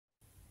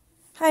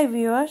Hi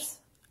viewers,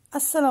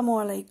 আসসালামু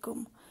আলাইকুম।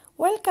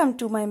 Welcome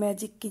to my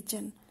magic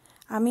kitchen.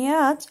 আমি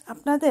আজ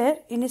আপনাদের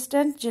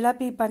ইনস্ট্যান্ট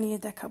জিলাপি বানিয়ে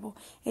দেখাবো।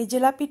 এই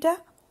জিলাপিটা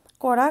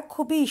করা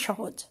খুবই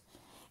সহজ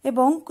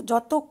এবং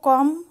যত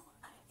কম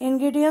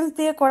ইনগ্রেডিয়েন্টস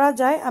দিয়ে করা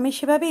যায় আমি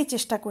সেভাবেই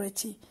চেষ্টা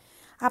করেছি।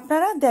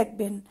 আপনারা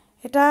দেখবেন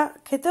এটা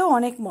খেতেও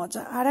অনেক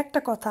মজা। আর একটা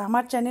কথা,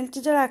 আমার চ্যানেলটি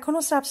যারা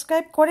এখনও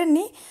সাবস্ক্রাইব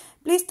করেননি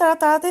প্লিজ তারা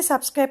তাড়াতাড়ি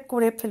সাবস্ক্রাইব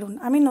করে ফেলুন।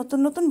 আমি নতুন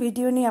নতুন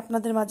ভিডিও নিয়ে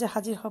আপনাদের মাঝে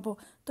হাজির হব।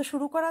 তো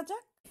শুরু করা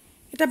যাক।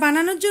 এটা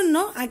বানানোর জন্য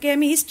আগে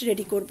আমি ইস্ট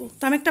রেডি করব।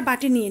 তো আমি একটা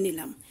বাটি নিয়ে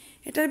নিলাম।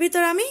 এটার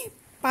ভিতর আমি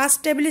 5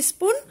 টেবিল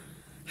স্পুন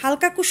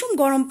হালকা কুসুম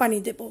গরম পানি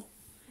দেব।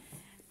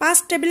 5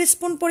 টেবিল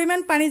স্পুন পরিমাণ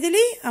পানি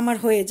দিলেই আমার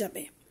হয়ে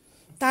যাবে।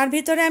 তার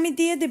ভিতরে আমি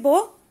দিয়ে দেব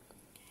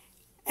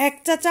 1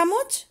 চা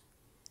চামচ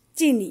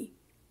চিনি।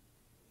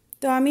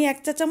 তো আমি 1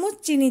 চা চামচ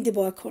চিনি দেব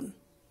এখন।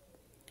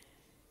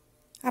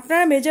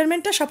 আপনারা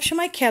মেজারমেন্টটা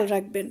সবসময় খেয়াল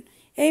রাখবেন।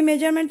 এই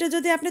মেজারমেন্টে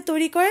যদি আপনি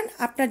তৈরি করেন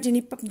আপনার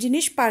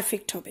জিনিস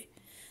পারফেক্ট হবে।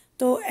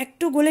 তো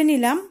একটু গলে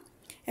নিলাম।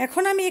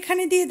 এখন আমি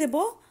এখানে দিয়ে দেব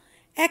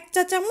 1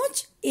 চা চামচ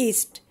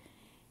ইস্ট।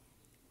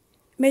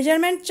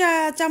 মেজারমেন্ট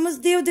চামচ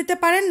দিয়েও দিতে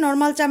পারেন,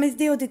 নর্মাল চামচ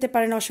দিয়েও দিতে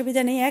পারেন,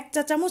 অসুবিধা নেই। 1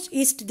 চা চামচ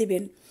ইস্ট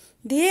দিবেন।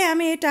 দিয়ে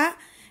আমি এটা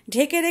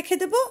ঢেকে রেখে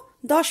দেব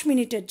 10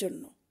 মিনিটের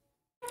জন্য।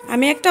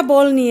 আমি একটা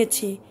বোল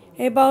নিয়েছি।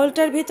 এই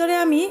বাউলটার ভিতরে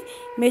আমি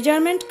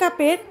মেজারমেন্ট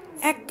কাপের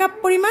 1 কাপ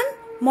পরিমাণ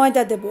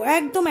ময়দা দেব।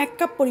 একদম 1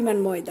 কাপ পরিমাণ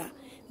ময়দা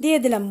দিয়ে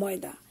দিলাম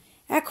ময়দা।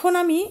 এখন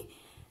আমি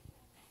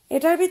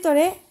এটার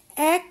ভিতরে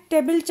 1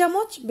 টেবিল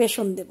চামচ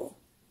বেসন দেব।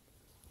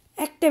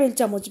 1 টেবিল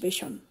চামচ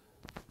বেসন।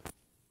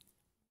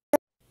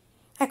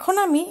 এখন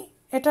আমি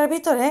এটার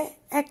ভিতরে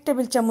 1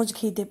 টেবিল চামচ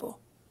ঘি দেব।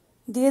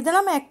 দিয়ে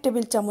দিলাম 1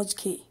 টেবিল চামচ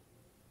ঘি।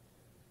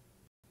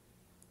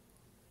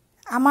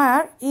 আমার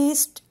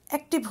ইস্ট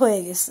অ্যাক্টিভ হয়ে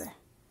গেছে।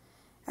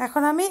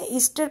 এখন আমি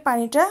ইস্টের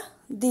পানিটা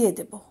দিয়ে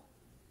দেব।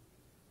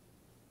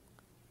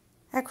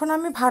 এখন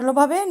আমি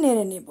ভালোভাবে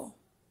নেড়ে নেব।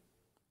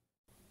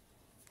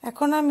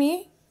 এখন আমি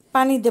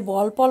পানি দেব,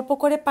 অল্প অল্প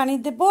করে পানি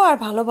দেব আর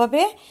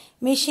ভালোভাবে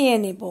মিশিয়ে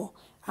নেব।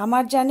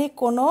 আমার জানি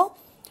কোনো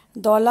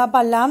দলা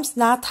বা লাম্পস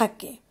না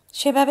থাকে,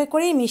 সেভাবে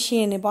করেই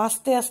মিশিয়ে নেব,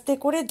 আস্তে আস্তে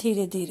করে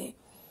ধীরে ধীরে।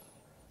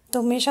 তো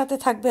মেশাতে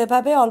থাকবে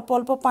এভাবে, অল্প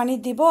অল্প পানি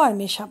দিব আর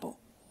মেশাবো।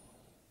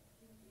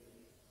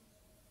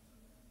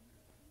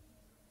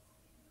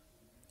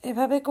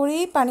 এভাবে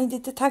করেই পানি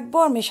দিতে থাকবো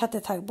আর মেশাতে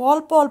থাকবো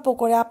অল্প অল্প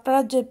করে। আপনারা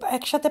যে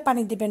একসাথে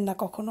পানি দিবেন না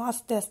কখনো,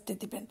 আস্তে আস্তে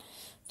দিবেন।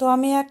 তো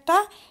আমি একটা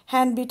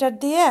হ্যান্ড বিটার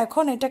দিয়ে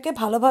এখন এটাকে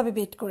ভালোভাবে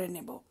বিট করে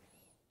নেব।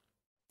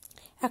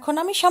 এখন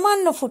আমি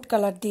সামান্য ফুড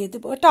কালার দিয়ে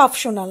দেবো। এটা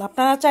অপশনাল,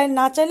 আপনারা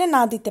না চাইলে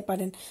না দিতে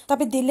পারেন,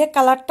 তবে দিলে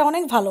কালারটা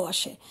অনেক ভালো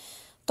আসে।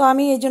 তো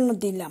আমি এই জন্য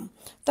দিলাম।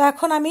 তো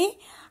এখন আমি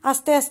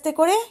আস্তে আস্তে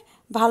করে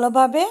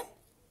ভালোভাবে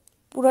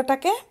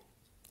পুরোটাকে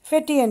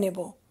ফেটিয়ে নেব।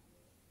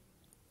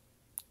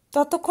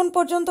 ততক্ষণ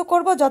পর্যন্ত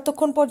করব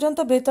যতক্ষণ পর্যন্ত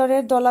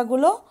ভেতরের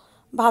দলাগুলো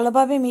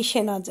ভালোভাবে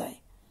মিশে না যায়।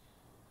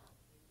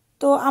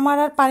 তো আমার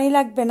আর পানি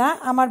লাগবে না।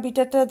 আমার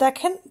বিটারটা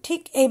দেখেন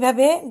ঠিক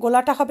এইভাবে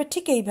গোলাটা হবে,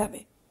 ঠিক এইভাবে।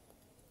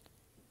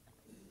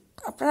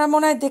 আপনারা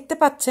মনে হয় দেখতে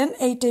পাচ্ছেন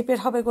এই টাইপের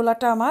হবে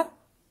গোলাটা আমার।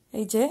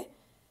 এই যে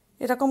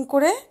এরকম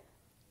করে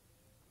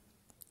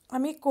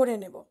আমি করে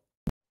নেব।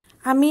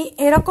 আমি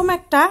এরকম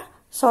একটা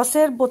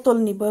সসের বোতল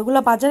নিব। এগুলো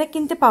বাজারে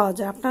কিনতে পাওয়া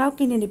যায়, আপনারাও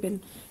কিনে নেবেন।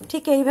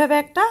 ঠিক এইভাবে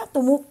একটা। তো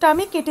মুখটা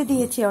আমি কেটে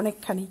দিয়েছি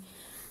অনেকখানি।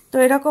 তো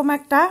এরকম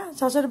একটা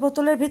সসের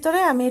বোতলের ভিতরে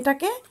আমি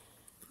এটাকে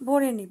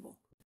ভরে নিব।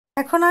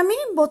 এখন আমি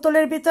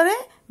বোতলের ভিতরে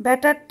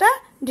ব্যাটারটা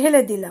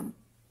ঢেলে দিলাম।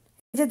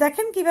 এই যে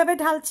দেখেন কিভাবে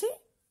ঢালছি।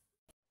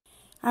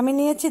 আমি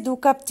নিয়েছি 2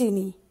 কাপ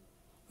চিনি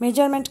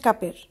মেজারমেন্ট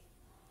কাপের।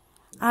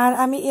 আর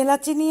আমি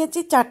এলাচি নিয়েছি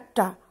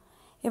 4টা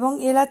এবং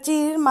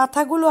এলাচির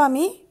মাথাগুলো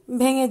আমি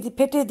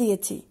ফেটে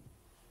দিয়েছি।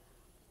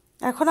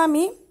 এখন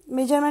আমি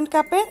মেজারমেন্ট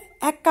কাপের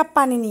 1 কাপ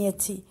পানি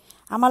নিয়েছি।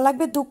 আমার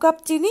লাগবে 2 কাপ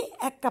চিনি,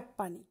 1 কাপ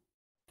পানি।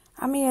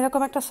 আমি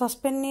এরকম একটা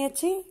সসপ্যান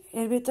নিয়েছি,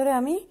 এর ভিতরে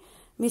আমি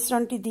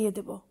মিশ্রণটি দিয়ে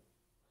দেব।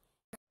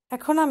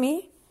 এখন আমি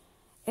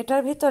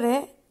এটার ভিতরে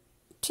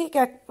ঠিক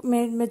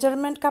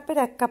মেজারমেন্ট কাপের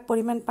 1 কাপ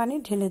পরিমাণ পানি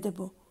ঢেলে দেব।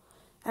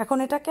 এখন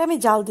এটাকে আমি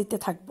জাল দিতে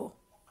থাকব।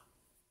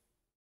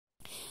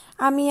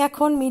 আমি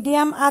এখন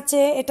মিডিয়াম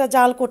আঁচে এটা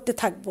জাল করতে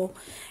থাকব।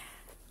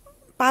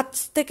 5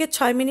 থেকে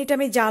 6 মিনিট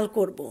আমি জাল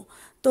করব।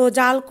 তো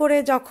জাল করে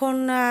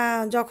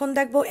যখন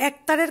দেখব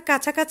একতারের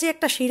কাছাকাছি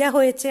একটা শিরা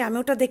হয়েছে, আমি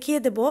ওটা দেখিয়ে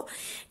দেব।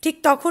 ঠিক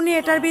তখনই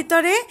এটার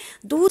ভিতরে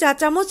 2 চা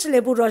চামচ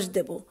লেবুর রস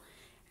দেব।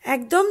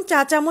 একদম চা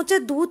চামচে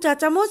 2 চা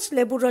চামচ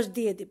লেবুর রস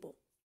দিয়ে দেব।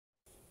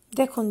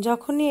 দেখুন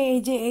যখনই এই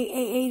যে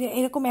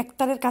এরকম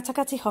একতারের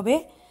কাছাকাছি হবে,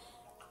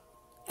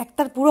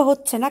 একতার পুরো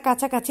হচ্ছে না,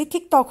 কাছাকাছি,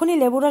 ঠিক তখনই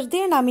লেবুর রস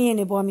দিয়ে নামিয়ে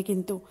নেব। আমি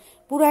কিন্তু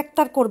পুরো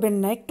একতার করবেন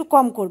না, একটু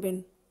কম করবেন।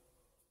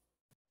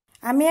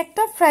 আমি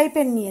একটা ফ্রাই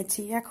প্যান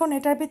নিয়েছি। এখন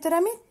এটার ভিতরে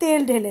আমি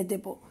তেল ঢেলে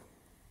দেব।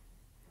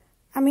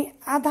 আমি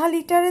আধা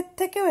লিটারের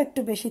থেকেও একটু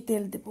বেশি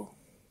তেল দেব।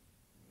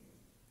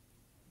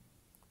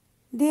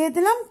 দিয়ে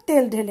দিলাম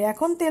তেল ঢেলে।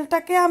 এখন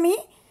তেলটাকে আমি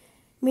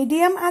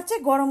মিডিয়াম আঁচে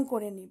গরম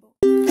করে নিব।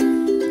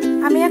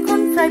 আমি এখন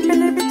ফ্রাই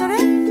প্যানের ভিতরে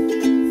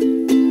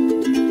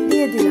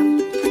দিয়ে দিলাম।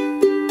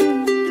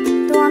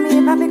 তো আমি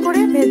এভাবে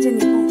করে ভেজে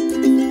নিব।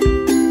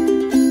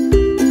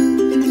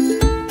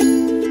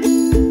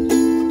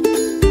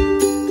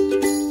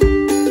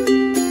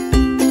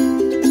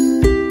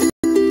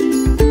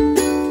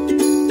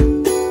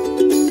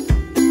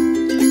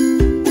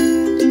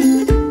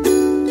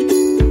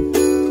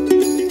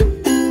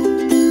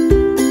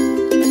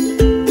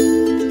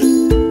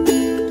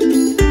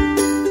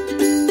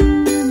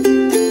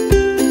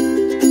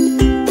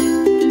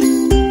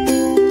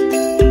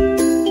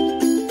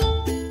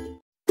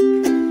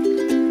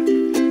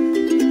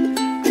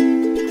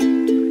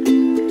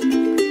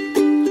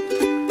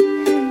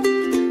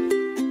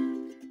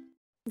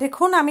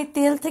 দেখুন আমি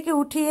তেল থেকে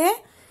উঠিয়ে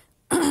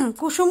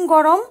কুসুম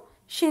গরম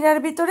শিরার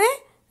ভিতরে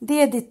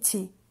দিয়ে দিচ্ছি।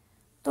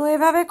 তো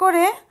এভাবে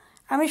করে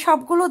আমি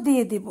সবগুলো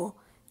দিয়ে দিব,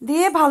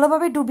 দিয়ে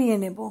ভালোভাবে ডুবিয়ে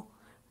নেব,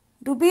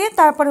 ডুবিয়ে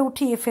তারপরে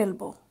উঠিয়ে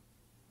ফেলবো।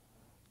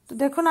 তো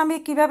দেখুন আমি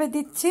কিভাবে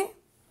দিচ্ছি,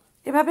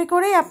 এভাবে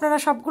করেই আপনারা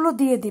সবগুলো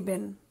দিয়ে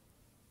দিবেন।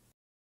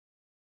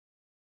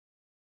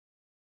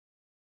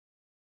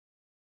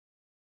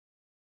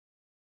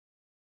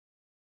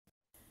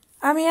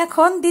 আমি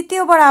এখন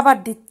দ্বিতীয়বার আবার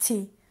দিচ্ছি।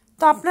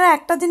 তো আপনারা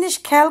একটা জিনিস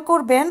খেয়াল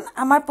করবেন,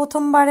 আমার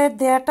প্রথমবারের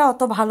দেয়াটা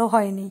অত ভালো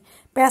হয়নি,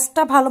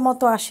 পেঁয়াজটা ভালো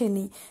মতো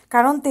আসেনি,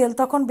 কারণ তেল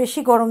তখন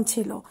বেশি গরম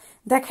ছিল।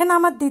 দেখেন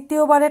আমার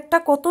দ্বিতীয়বারেরটা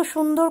কত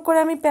সুন্দর করে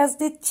আমি পেঁয়াজ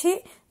দিচ্ছি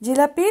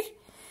জিলাপির।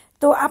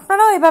 তো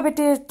আপনারাও এভাবে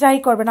ট্রাই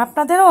করবেন,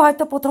 আপনাদেরও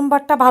হয়তো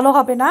প্রথমবারটা ভালো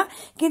হবে না,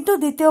 কিন্তু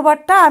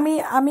দ্বিতীয়বারটা আমি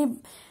আমি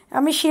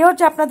আমি শিওর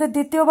যে আপনাদের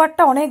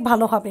দ্বিতীয়বারটা অনেক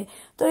ভালো হবে।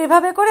 তো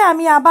এভাবে করে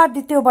আমি আবার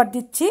দ্বিতীয়বার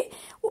দিচ্ছি,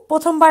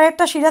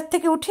 প্রথমবারেরটা শিরার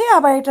থেকে উঠিয়ে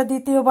আবার এটা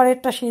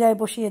দ্বিতীয়বারেরটা শিরায়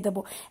বসিয়ে দেব।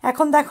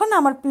 এখন দেখুন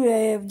আমার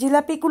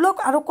জিলাপিগুলো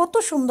আরও কত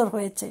সুন্দর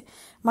হয়েছে,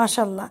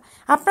 মাশাল্লাহ।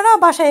 আপনারাও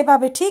বাসায়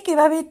এভাবে ঠিক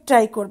এভাবেই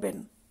ট্রাই করবেন।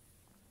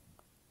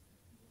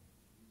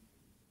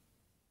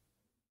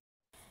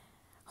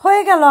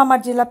 হয়ে গেল আমার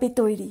জিলাপি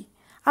তৈরি।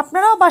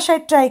 আপনারাও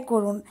বাসায় ট্রাই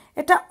করুন,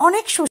 এটা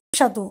অনেক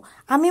সুস্বাদু।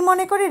 আমি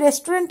মনে করি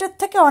রেস্টুরেন্টের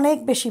থেকে অনেক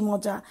বেশি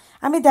মজা।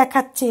 আমি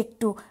দেখাচ্ছি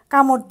একটু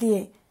কামড়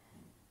দিয়ে,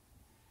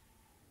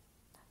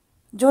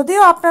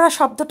 যদিও আপনারা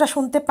শব্দটা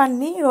শুনতে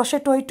পাননি, রসে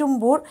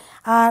টইটুম্বুর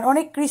আর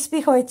অনেক ক্রিস্পি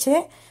হয়েছে,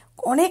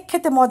 অনেক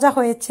খেতে মজা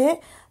হয়েছে।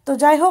 তো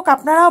যাই হোক,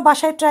 আপনারাও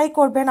বাসায় ট্রাই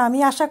করবেন, আমি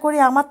আশা করি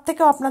আমার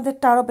থেকেও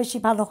আপনাদেরটা আরও বেশি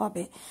ভালো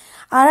হবে।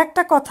 আর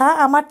একটা কথা,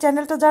 আমার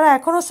চ্যানেলটা যারা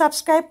এখনও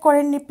সাবস্ক্রাইব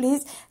করেননি প্লিজ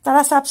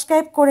তারা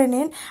সাবস্ক্রাইব করে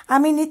নিন।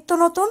 আমি নিত্য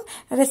নতুন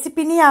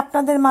রেসিপি নিয়ে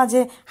আপনাদের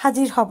মাঝে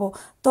হাজির হব।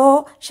 তো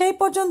সেই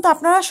পর্যন্ত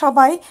আপনারা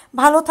সবাই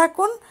ভালো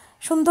থাকুন,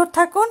 সুন্দর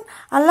থাকুন।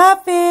 আল্লাহ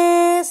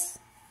হাফেজ।